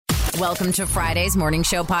Welcome to Friday's Morning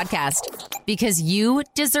Show podcast, because you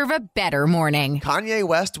deserve a better morning. Kanye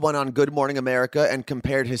West went on Good Morning America and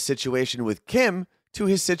compared his situation with Kim to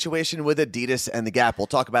his situation with Adidas and The Gap. We'll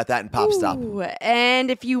talk about that in Pop Stop. And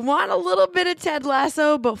if you want a little bit of Ted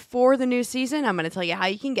Lasso before the new season, I'm going to tell you how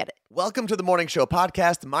you can get it. Welcome to the Morning Show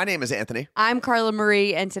podcast. My name is Anthony. I'm Carla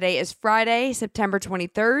Marie, and today is Friday, September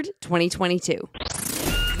 23rd, 2022.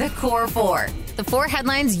 The Core Four. The four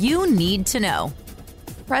headlines you need to know.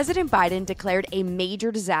 President Biden declared a major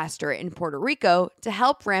disaster in Puerto Rico to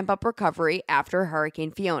help ramp up recovery after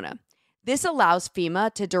Hurricane Fiona. This allows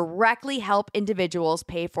FEMA to directly help individuals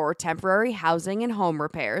pay for temporary housing and home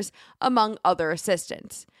repairs, among other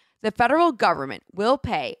assistance. The federal government will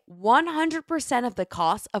pay 100% of the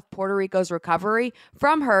cost of Puerto Rico's recovery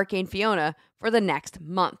from Hurricane Fiona for the next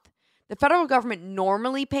month. The federal government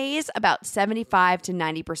normally pays about 75 to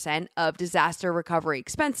 90% of disaster recovery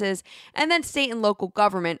expenses, and then state and local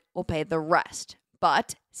government will pay the rest.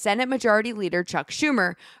 But Senate Majority Leader Chuck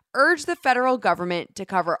Schumer urged the federal government to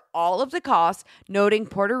cover all of the costs, noting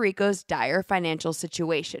Puerto Rico's dire financial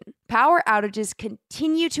situation. Power outages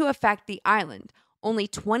continue to affect the island. Only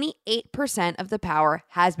 28% of the power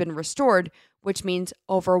has been restored, which means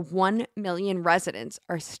over 1 million residents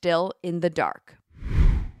are still in the dark.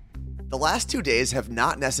 The last 2 days have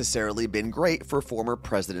not necessarily been great for former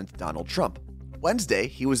President Donald Trump. Wednesday,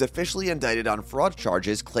 he was officially indicted on fraud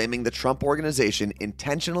charges claiming the Trump Organization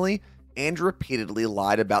intentionally and repeatedly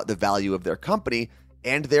lied about the value of their company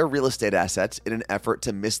and their real estate assets in an effort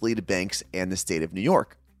to mislead banks and the state of New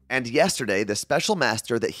York. And yesterday, the special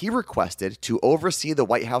master that he requested to oversee the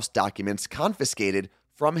White House documents confiscated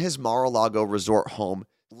from his Mar-a-Lago resort home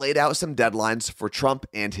laid out some deadlines for Trump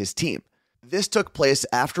and his team. This took place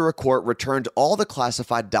after a court returned all the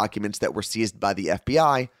classified documents that were seized by the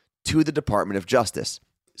FBI to the Department of Justice.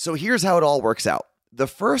 So here's how it all works out. The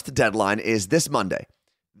first deadline is this Monday.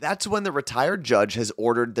 That's when the retired judge has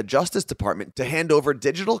ordered the Justice Department to hand over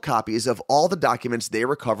digital copies of all the documents they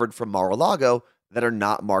recovered from Mar-a-Lago that are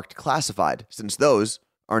not marked classified, since those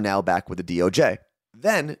are now back with the DOJ.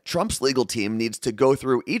 Then, Trump's legal team needs to go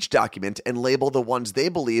through each document and label the ones they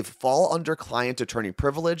believe fall under client-attorney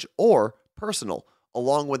privilege or personal,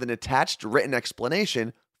 along with an attached written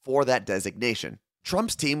explanation for that designation.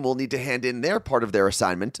 Trump's team will need to hand in their part of their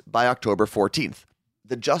assignment by October 14th.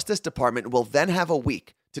 The Justice Department will then have a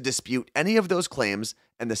week to dispute any of those claims,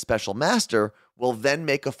 and the special master will then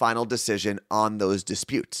make a final decision on those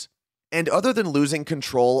disputes. And other than losing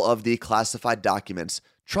control of the classified documents,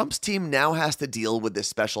 Trump's team now has to deal with the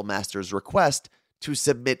special master's request to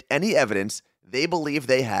submit any evidence they believe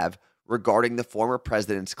they have regarding the former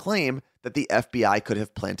president's claim that the FBI could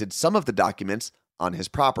have planted some of the documents on his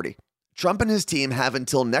property. Trump and his team have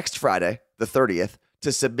until next Friday, the 30th,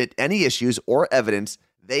 to submit any issues or evidence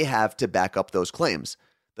they have to back up those claims.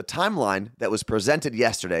 The timeline that was presented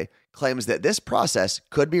yesterday claims that this process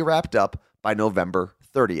could be wrapped up by November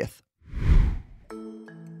 30th.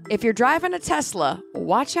 If you're driving a Tesla,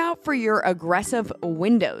 watch out for your aggressive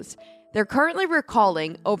windows. They're currently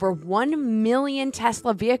recalling over 1 million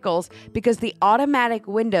Tesla vehicles because the automatic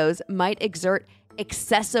windows might exert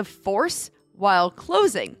excessive force while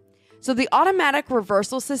closing. So the automatic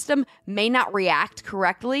reversal system may not react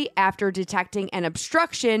correctly after detecting an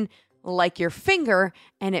obstruction like your finger,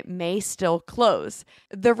 and it may still close.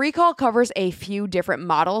 The recall covers a few different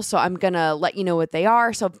models, so I'm going to let you know what they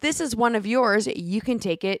are. So if this is one of yours, you can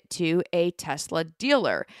take it to a Tesla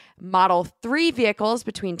dealer. Model 3 vehicles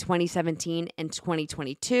between 2017 and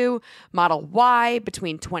 2022, Model Y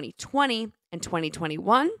between 2020 and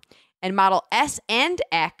 2021, and Model S and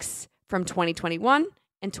X from 2021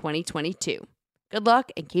 and 2022. Good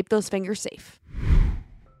luck and keep those fingers safe.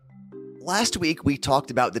 Last week, we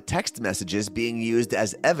talked about the text messages being used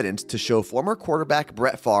as evidence to show former quarterback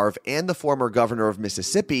Brett Favre and the former governor of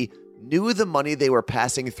Mississippi knew the money they were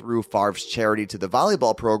passing through Favre's charity to the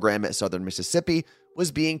volleyball program at Southern Mississippi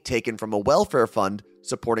was being taken from a welfare fund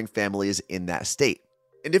supporting families in that state.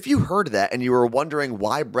 And if you heard that and you were wondering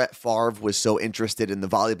why Brett Favre was so interested in the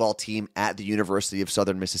volleyball team at the University of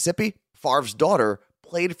Southern Mississippi, Favre's daughter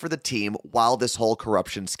played for the team while this whole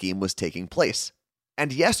corruption scheme was taking place.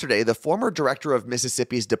 And yesterday, the former director of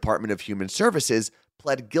Mississippi's Department of Human Services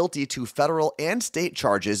pled guilty to federal and state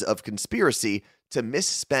charges of conspiracy to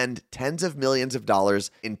misspend tens of millions of dollars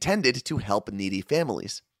intended to help needy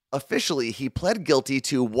families. Officially, he pled guilty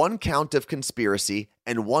to 1 count of conspiracy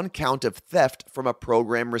and 1 count of theft from a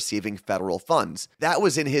program receiving federal funds. That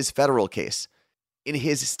was in his federal case. In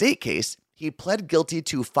his state case, he pled guilty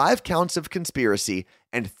to 5 counts of conspiracy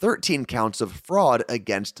and 13 counts of fraud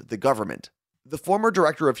against the government. The former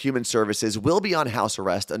director of Human Services will be on house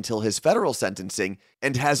arrest until his federal sentencing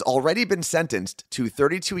and has already been sentenced to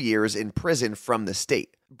 32 years in prison from the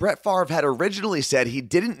state. Brett Favre had originally said he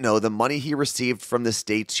didn't know the money he received from the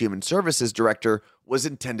state's Human Services director was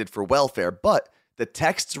intended for welfare, but the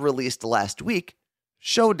texts released last week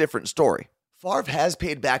show a different story. Favre has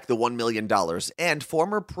paid back the $1 million, and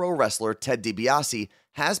former pro wrestler Ted DiBiase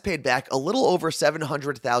has paid back a little over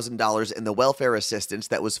 $700,000 in the welfare assistance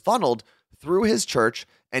that was funneled through his church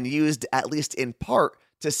and used, at least in part,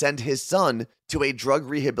 to send his son to a drug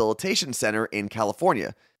rehabilitation center in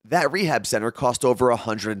California. That rehab center cost over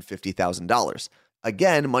 $150,000.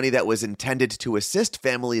 Again, money that was intended to assist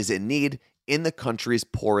families in need in the country's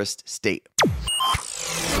poorest state.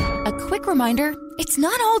 A quick reminder, it's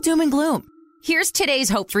not all doom and gloom. Here's today's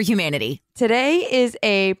hope for humanity. Today is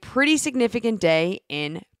a pretty significant day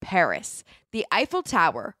in Paris. The Eiffel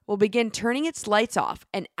Tower will begin turning its lights off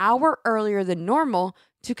an hour earlier than normal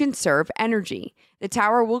to conserve energy. The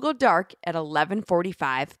tower will go dark at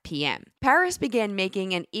 11:45 p.m. Paris began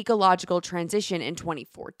making an ecological transition in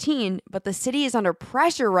 2014, but the city is under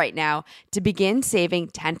pressure right now to begin saving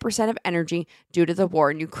 10% of energy due to the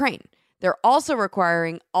war in Ukraine. They're also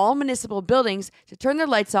requiring all municipal buildings to turn their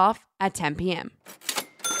lights off at 10 p.m.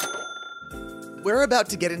 We're about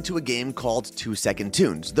to get into a game called 2-Second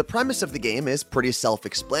Tunes. The premise of the game is pretty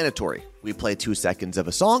self-explanatory. We play 2 seconds of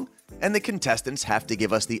a song, and the contestants have to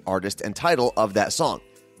give us the artist and title of that song.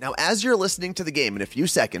 Now, as you're listening to the game in a few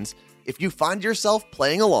seconds, if you find yourself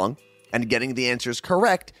playing along and getting the answers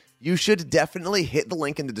correct, you should definitely hit the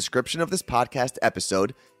link in the description of this podcast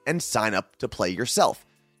episode and sign up to play yourself.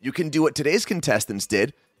 You can do what today's contestants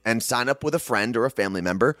did and sign up with a friend or a family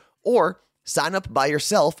member, or sign up by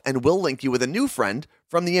yourself and we'll link you with a new friend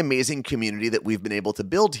from the amazing community that we've been able to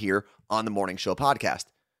build here on the Morning Show podcast.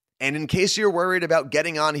 And in case you're worried about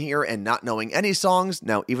getting on here and not knowing any songs,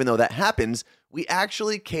 now, even though that happens, we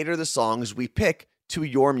actually cater the songs we pick to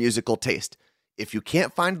your musical taste. If you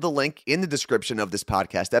can't find the link in the description of this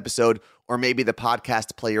podcast episode, or maybe the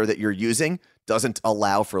podcast player that you're using doesn't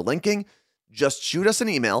allow for linking, just shoot us an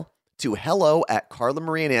email to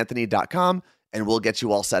hello@carlamarieandanthony.com and we'll get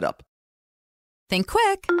you all set up. Think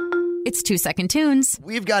quick. It's 2-Second Tunes.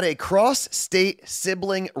 We've got a cross-state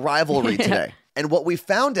sibling rivalry today. And what we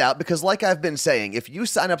found out, because like I've been saying, if you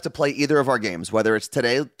sign up to play either of our games, whether it's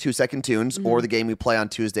today, 2-Second Tunes, or the game we play on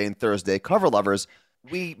Tuesday and Thursday, Cover Lovers,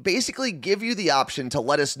 we basically give you the option to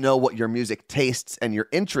let us know what your music tastes and your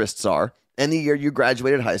interests are and the year you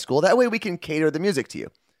graduated high school. That way we can cater the music to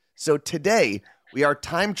you. So today, we are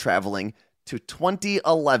time traveling to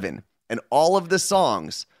 2011, and all of the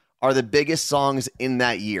songs are the biggest songs in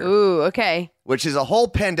that year. Ooh, okay. Which is a whole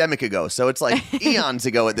pandemic ago, so it's like eons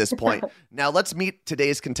ago at this point. Now let's meet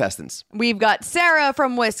today's contestants. We've got Sarah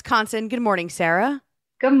from Wisconsin. Good morning, Sarah.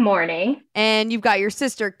 Good morning. And you've got your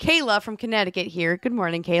sister, Kayla from Connecticut here. Good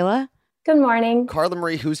morning, Kayla. Good morning. Carla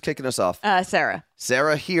Marie, who's kicking us off? Sarah.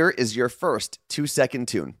 Sarah, here is your first 2-second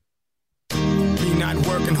tune. You're not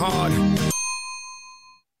working hard.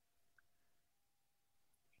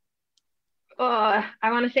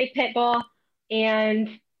 I want to say Pitbull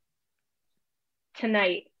and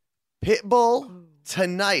Tonight. Pitbull,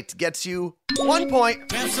 Tonight gets you 1 point.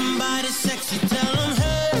 Because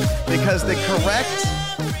the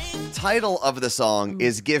correct title of the song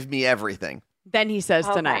is Give Me Everything. Then he says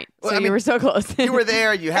Tonight. Well, So you were so close. You were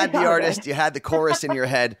there, you had the artist, you had the chorus in your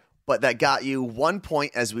head, but that got you 1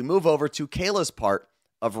 point as we move over to Kayla's part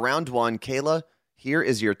of round one. Kayla, here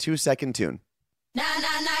is your 2-second tune. Nah,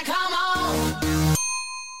 nah, nah, come on.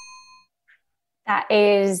 That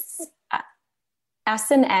is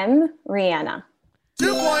S&M, Rihanna.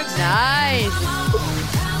 2 points. Nice.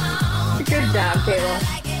 Good job, Kayla.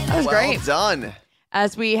 That was Well great. done.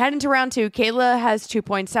 As we head into round two, Kayla has 2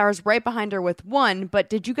 points. Sarah's right behind her with 1. But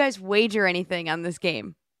did you guys wager anything on this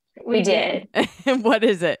game? We did. What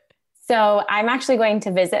is it? So I'm actually going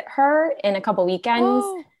to visit her in a couple weekends.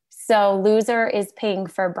 Oh. So loser is paying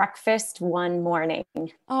for breakfast one morning.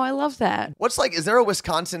 Oh, I love that. Is there a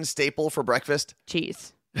Wisconsin staple for breakfast?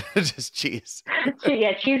 Cheese. Just cheese.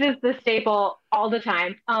 Yeah, cheese is the staple all the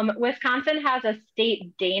time. Wisconsin has a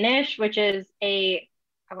state Danish, which is I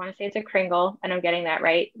want to say it's a Kringle, and I'm getting that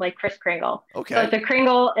right, like Kris Kringle. Okay. So it's a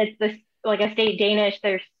Kringle. It's like a state Danish.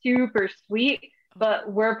 They're super sweet, but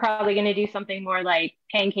we're probably going to do something more like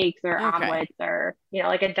pancakes or omelets or,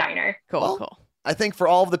 like a diner. Cool. I think for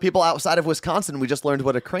all of the people outside of Wisconsin, we just learned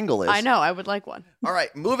what a Kringle is. I know. I would like one. All right,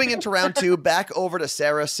 moving into round two, back over to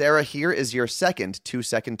Sarah. Sarah, here is your second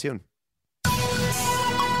 2-second tune.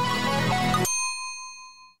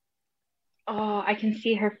 Oh, I can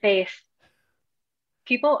see her face.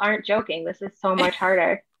 People aren't joking. This is so much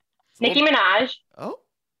harder. Nicki Minaj Oh,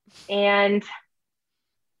 and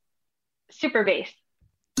Super Bass.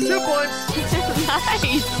 2 points.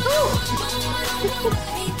 Nice.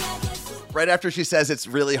 Right after she says it's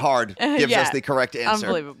really hard, gives Yeah. us the correct answer.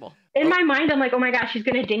 Unbelievable. In my mind, I'm like, oh my gosh, she's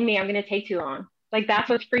gonna ding me. I'm gonna take too long. Like that's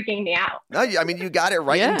what's freaking me out. No, I mean, you got it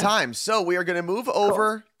right in Yeah. time. So we are going to move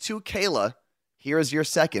over to Kayla. Here is your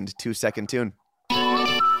second 2-second tune.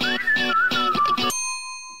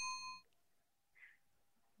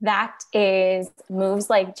 That is Moves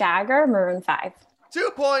Like Jagger, Maroon 5. 2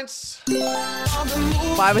 points.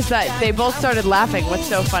 Why was that? They both started laughing. What's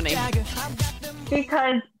so funny?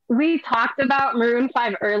 Because we talked about Maroon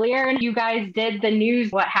 5 earlier, and you guys did the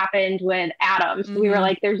news, what happened with Adams. We were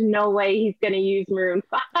like, there's no way he's going to use Maroon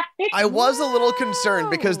 5. I was a little concerned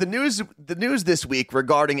because the news this week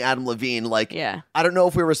regarding Adam Levine, like, Yeah. I don't know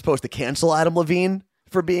if we were supposed to cancel Adam Levine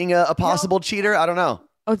for being a possible cheater. I don't know.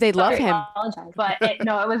 Oh, they love him. Apologize. But it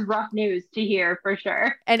was rough news to hear for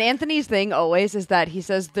sure. And Anthony's thing always is that he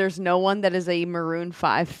says there's no one that is a Maroon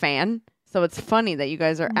 5 fan. So it's funny that you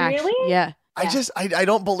guys are actually. Really? Yeah. I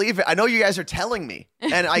don't believe it. I know you guys are telling me.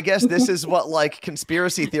 And I guess this is what like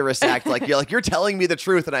conspiracy theorists act like. You're telling me the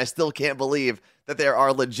truth and I still can't believe that there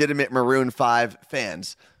are legitimate Maroon 5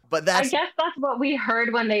 fans. But I guess that's what we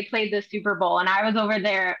heard when they played the Super Bowl. And I was over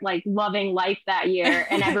there like loving life that year.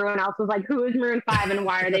 And everyone else was like, who is Maroon 5 and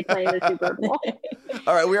why are they playing the Super Bowl?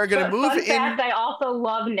 all right, we are going to But move fun in. fact, I also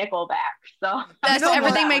love Nickelback. So That's, know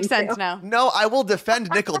everything what? makes sense now. No, I will defend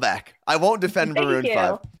Nickelback. I won't defend Thank Maroon you.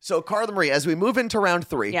 5. So, Carla Marie, as we move into round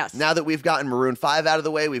 3, Yes. now that we've gotten Maroon 5 out of the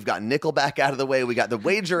way, we've gotten Nickelback out of the way, we got the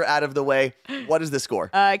wager out of the way. What is the score?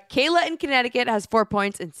 Kayla in Connecticut has 4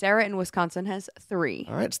 points, and Sarah in Wisconsin has 3.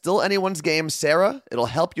 All right, still anyone's game. Sarah, it'll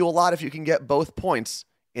help you a lot if you can get both points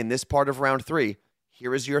in this part of round 3.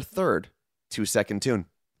 Here is your third 2-second tune.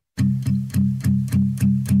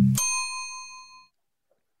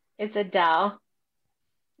 it's Adele.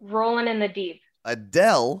 Rolling in the Deep.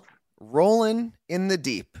 Adele, Rolling in the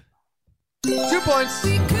Deep. 2 points.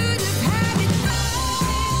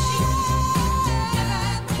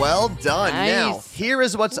 Well done. Nice. Now, here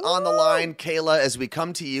is what's on the line, Kayla, as we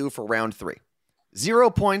come to you for round 3. 0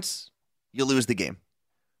 points, you lose the game.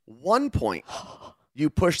 1 point, you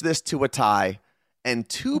push this to a tie. And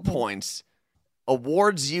 2 points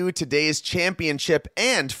awards you today's championship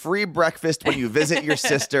and free breakfast when you visit your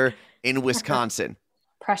sister in Wisconsin.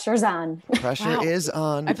 Pressure's on. Pressure is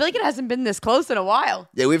on. I feel like it hasn't been this close in a while.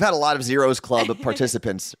 Yeah, we've had a lot of Zeros Club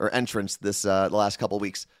participants or entrants this the last couple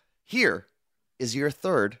weeks. Here is your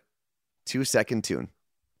third 2-second tune.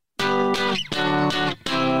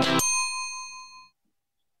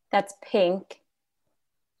 That's Pink.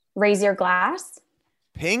 Raise Your Glass.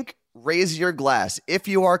 Pink, Raise Your Glass. If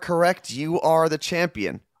you are correct, you are the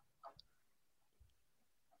champion.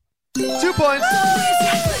 2 points.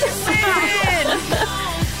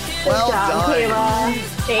 Well done. Kayla.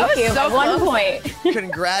 Thank you. so 1 close. point.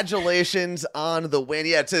 Congratulations on the win.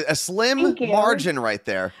 Yeah, it's a slim Thank you. margin right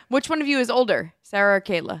there. Which one of you is older, Sarah or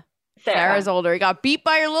Kayla? Sarah. Sarah's older. You got beat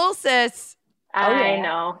by your little sis. I yeah.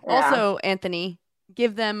 know. Also, Anthony,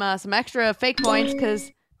 give them some extra fake points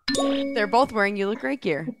because they're both wearing You Look Great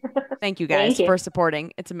gear. Thank you guys Thank you. for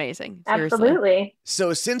supporting. It's amazing. Seriously. Absolutely.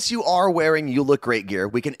 So since you are wearing You Look Great gear,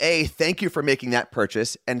 we can A, thank you for making that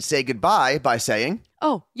purchase, and say goodbye by saying,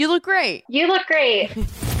 Oh, you look great. You look great.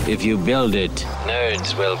 If you build it,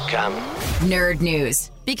 nerds will come. Nerd news.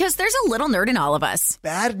 Because there's a little nerd in all of us.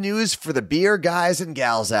 bad news for the beer guys and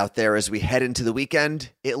gals out there as we head into the weekend.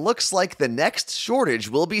 It looks like the next shortage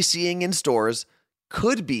we'll be seeing in stores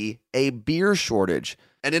could be a beer shortage.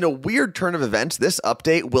 And in a weird turn of events, this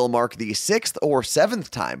update will mark the 6th or 7th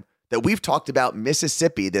time that we've talked about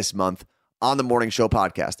Mississippi this month on the Morning Show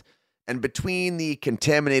podcast. And between the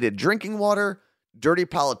contaminated drinking water, dirty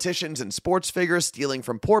politicians and sports figures stealing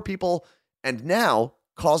from poor people, and now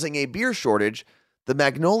causing a beer shortage, the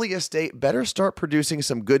Magnolia State better start producing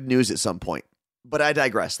some good news at some point. But I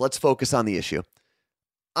digress. Let's focus on the issue.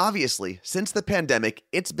 Obviously, since the pandemic,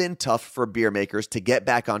 it's been tough for beer makers to get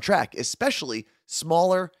back on track, especially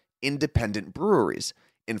smaller, independent breweries.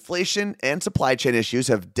 Inflation and supply chain issues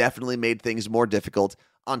have definitely made things more difficult.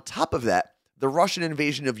 On top of that, the Russian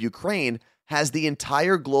invasion of Ukraine has the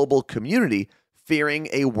entire global community fearing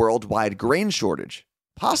a worldwide grain shortage,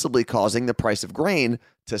 possibly causing the price of grain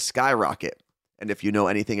to skyrocket. And if you know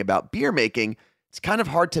anything about beer making, it's kind of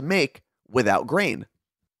hard to make without grain.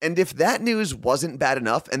 And if that news wasn't bad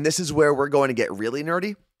enough, and this is where we're going to get really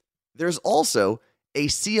nerdy, there's also a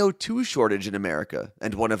CO2 shortage in America.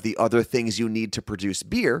 And one of the other things you need to produce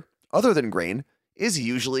beer, other than grain, is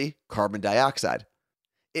usually carbon dioxide.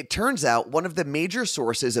 It turns out one of the major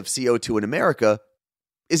sources of CO2 in America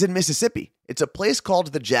is in Mississippi. It's a place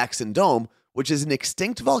called the Jackson Dome, which is an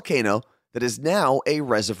extinct volcano that is now a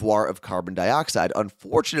reservoir of carbon dioxide.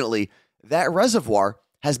 Unfortunately, that reservoir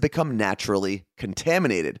has become naturally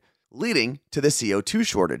contaminated, leading to the CO2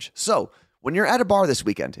 shortage. So, when you're at a bar this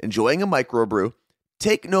weekend enjoying a microbrew,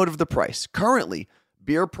 take note of the price. Currently,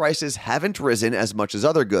 beer prices haven't risen as much as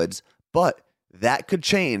other goods, but that could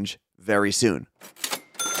change very soon.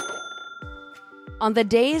 On the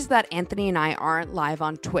days that Anthony and I aren't live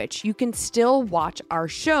on Twitch, you can still watch our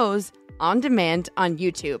shows on demand on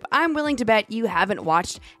YouTube. I'm willing to bet you haven't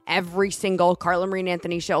watched every single Carla Marie and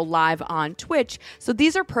Anthony show live on Twitch, so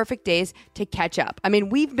these are perfect days to catch up. I mean,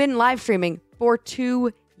 we've been live streaming for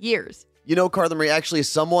 2 years. You know, Carla Marie, actually,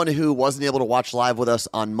 someone who wasn't able to watch live with us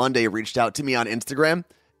on Monday reached out to me on Instagram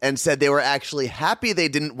and said they were actually happy they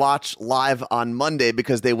didn't watch live on Monday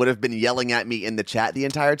because they would have been yelling at me in the chat the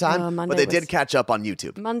entire time, but they did catch up on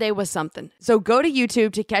YouTube. Monday was something. So go to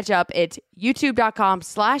YouTube to catch up. It's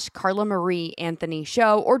youtube.com/Carla Marie Anthony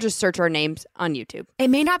Show, or just search our names on YouTube. It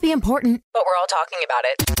may not be important, but we're all talking about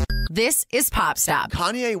it. This is Pop Stop.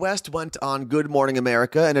 Kanye West went on Good Morning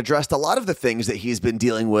America and addressed a lot of the things that he's been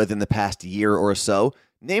dealing with in the past year or so,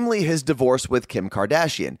 namely his divorce with Kim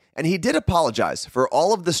Kardashian. And he did apologize for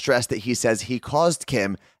all of the stress that he says he caused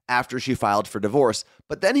Kim after she filed for divorce.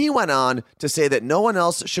 But then he went on to say that no one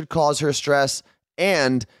else should cause her stress,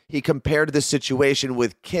 and he compared the situation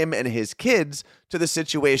with Kim and his kids to the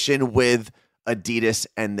situation with Adidas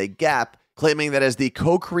and The Gap, claiming that as the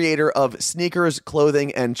co-creator of sneakers,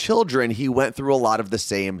 clothing, and children, he went through a lot of the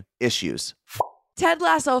same issues. Ted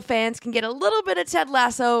Lasso fans can get a little bit of Ted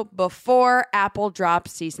Lasso before Apple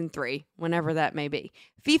drops season 3, whenever that may be.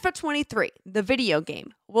 FIFA 23, the video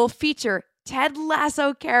game, will feature Ted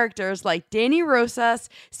Lasso characters like Danny Rosas,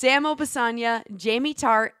 Sam Obisanya, Jamie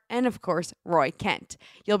Tart, and of course, Roy Kent.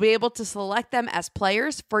 You'll be able to select them as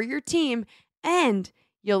players for your team, and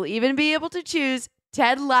you'll even be able to choose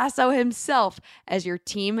Ted Lasso himself as your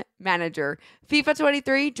team manager. FIFA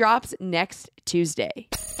 23 drops next Tuesday.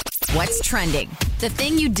 What's trending? The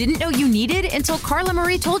thing you didn't know you needed until Carla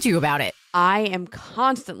Marie told you about it. I am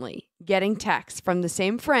constantly getting texts from the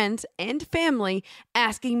same friends and family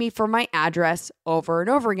asking me for my address over and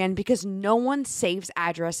over again because no one saves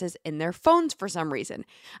addresses in their phones for some reason.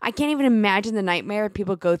 I can't even imagine the nightmare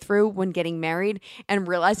people go through when getting married and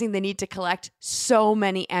realizing they need to collect so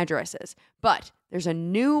many addresses. But there's a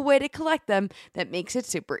new way to collect them that makes it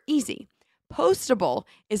super easy. Postable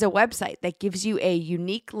is a website that gives you a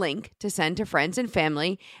unique link to send to friends and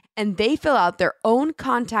family, and they fill out their own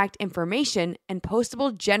contact information, and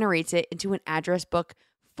Postable generates it into an address book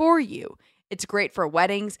for you. It's great for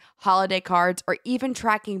weddings, holiday cards, or even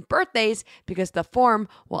tracking birthdays because the form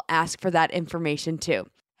will ask for that information too.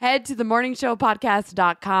 Head to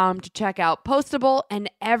themorningshowpodcast.com to check out Postable and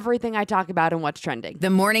everything I talk about and what's trending. The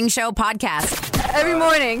Morning Show Podcast. Every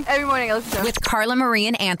morning I listen to it. With Carla Marie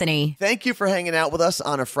and Anthony. Thank you for hanging out with us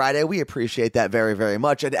on a Friday. We appreciate that very, very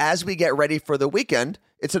much. And as we get ready for the weekend,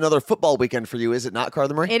 it's another football weekend for you, is it not,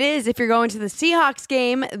 Carla Marie? It is. If you're going to the Seahawks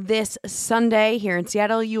game this Sunday here in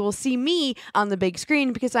Seattle, you will see me on the big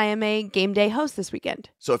screen because I am a game day host this weekend.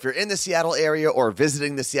 So if you're in the Seattle area or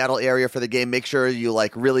visiting the Seattle area for the game, make sure you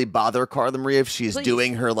really bother Carla Marie if she's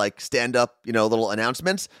doing her stand-up, little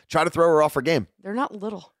announcements. Try to throw her off her game. They're not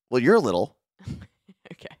little. Well, you're little.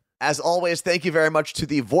 Okay. As always, thank you very much to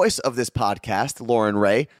the voice of this podcast, Lauren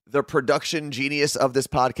Ray, the production genius of this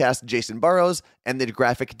podcast, Jason Burrows, and the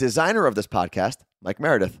graphic designer of this podcast, Mike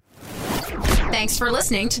Meredith. Thanks for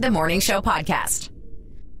listening to the Morning Show Podcast.